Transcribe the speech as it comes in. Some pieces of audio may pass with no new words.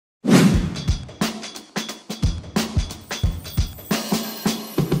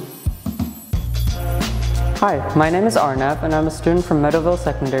Hi, my name is Arnab and I'm a student from Meadowville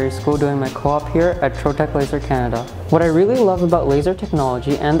Secondary School doing my co-op here at Trotec Laser Canada. What I really love about laser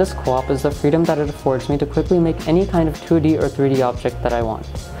technology and this co-op is the freedom that it affords me to quickly make any kind of 2D or 3D object that I want.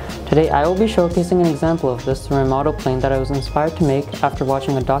 Today I will be showcasing an example of this through my model plane that I was inspired to make after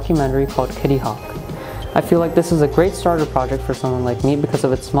watching a documentary called Kitty Hawk. I feel like this is a great starter project for someone like me because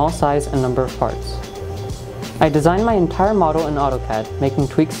of its small size and number of parts. I designed my entire model in AutoCAD, making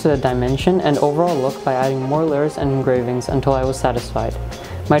tweaks to the dimension and overall look by adding more layers and engravings until I was satisfied.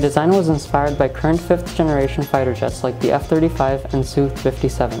 My design was inspired by current 5th generation fighter jets like the F-35 and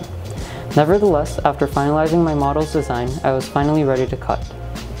Su-57. Nevertheless, after finalizing my model's design, I was finally ready to cut.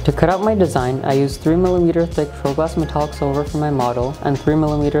 To cut out my design, I used 3mm thick Troglass metallic silver for my model and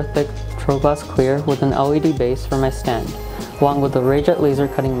 3mm thick Troglass clear with an LED base for my stand, along with the Rayjet laser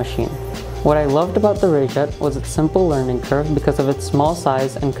cutting machine. What I loved about the Rayjet was its simple learning curve because of its small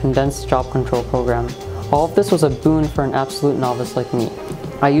size and condensed job control program. All of this was a boon for an absolute novice like me.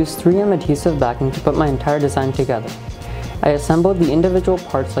 I used 3M adhesive backing to put my entire design together. I assembled the individual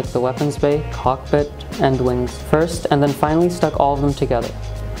parts like the weapons bay, cockpit, and wings first, and then finally stuck all of them together.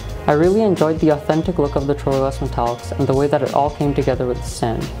 I really enjoyed the authentic look of the Troglass metallics and the way that it all came together with the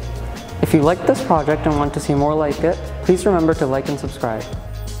stand. If you liked this project and want to see more like it, please remember to like and subscribe.